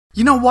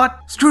You know what?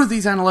 Screw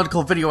these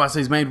analytical video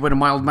essays made with a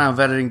mild amount of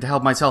editing to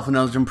help myself and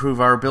others improve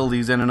our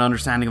abilities and an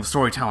understanding of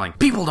storytelling.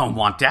 People don't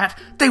want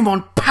that. They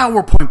want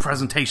PowerPoint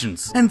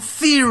presentations and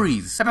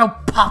theories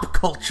about pop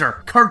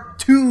culture.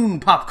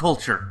 Cartoon pop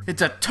culture.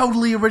 It's a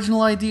totally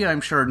original idea.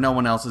 I'm sure no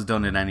one else has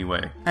done it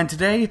anyway. And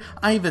today,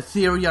 I have a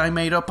theory I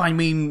made up,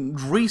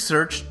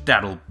 research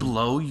that'll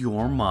blow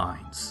your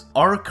minds.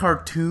 Are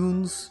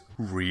cartoons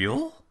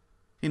real?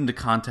 In the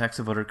context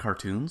of other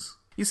cartoons?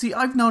 You see,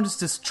 I've noticed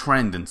this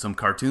trend in some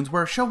cartoons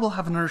where a show will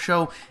have another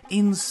show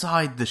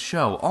inside the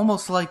show,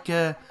 almost like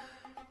a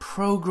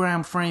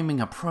program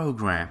framing a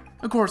program.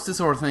 Of course, this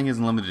sort of thing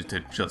isn't limited to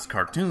just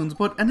cartoons,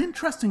 but an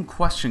interesting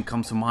question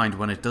comes to mind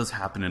when it does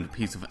happen in a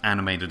piece of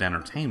animated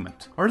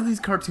entertainment. Are these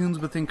cartoons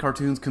within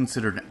cartoons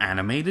considered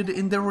animated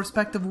in their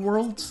respective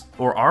worlds?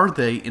 Or are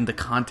they, in the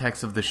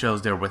context of the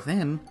shows they're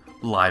within,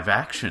 live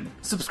action?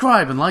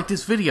 Subscribe and like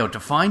this video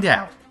to find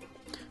out.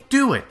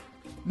 Do it!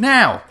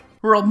 Now!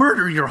 Or I'll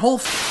murder your whole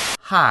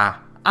Hi,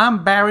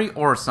 I'm Barry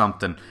or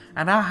something,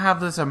 and I have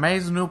this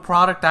amazing new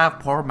product I've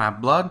poured my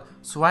blood,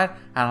 sweat,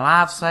 and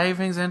life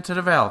savings into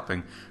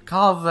developing,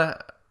 called the...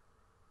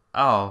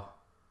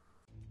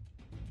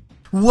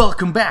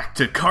 Welcome back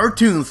to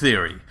Cartoon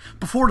Theory.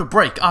 Before the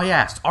break, I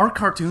asked, are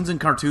cartoons and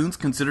cartoons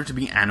considered to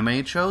be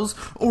animated shows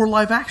or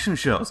live action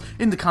shows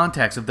in the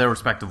context of their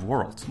respective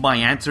worlds? My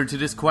answer to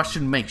this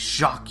question may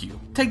shock you.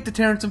 Take the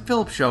Terrence and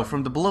Phillips show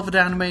from the beloved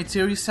animated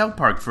series South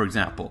Park, for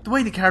example. The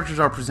way the characters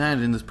are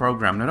presented in this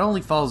program not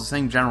only follows the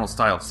same general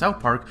style of South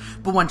Park,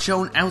 but when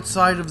shown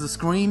outside of the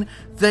screen,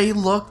 they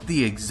look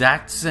the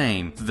exact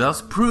same,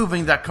 thus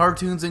proving that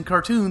cartoons and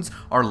cartoons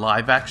are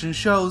live action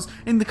shows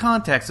in the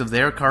context of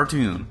their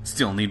cartoon.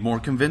 Still need more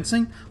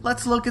convincing?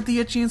 Let's look at the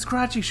Itchy and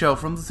Scratchy show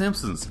from The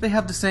Simpsons. They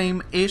have the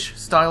same-ish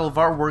style of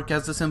artwork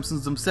as The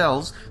Simpsons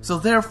themselves, so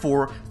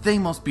therefore, they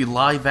must be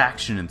live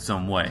action in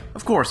some way.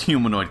 Of course,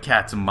 humanoid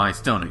cats and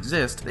mice don't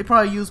exist. They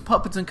probably use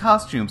puppets and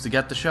costumes to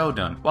get the show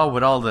done. Well,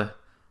 with all the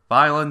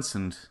violence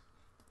and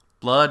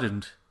blood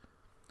and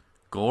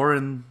gore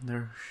in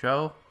their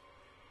show,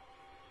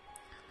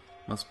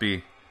 must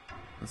be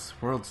this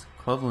world's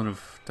equivalent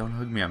of Don't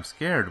Hug Me, I'm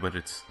Scared, but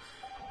it's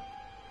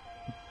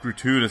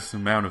gratuitous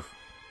amount of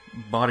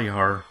body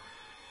horror.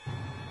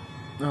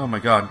 Oh my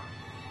god.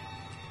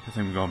 I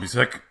think I'm gonna be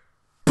sick.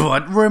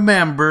 But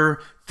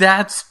remember,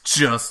 that's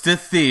just a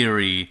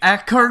theory. A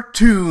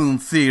cartoon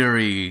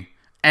theory.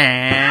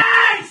 And...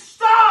 Hey,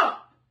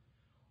 stop!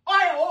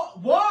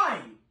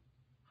 Why?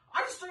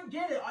 I just don't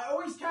get it. I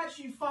always catch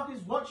you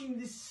fuckers watching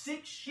this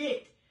sick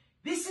shit.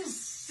 This is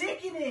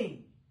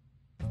sickening.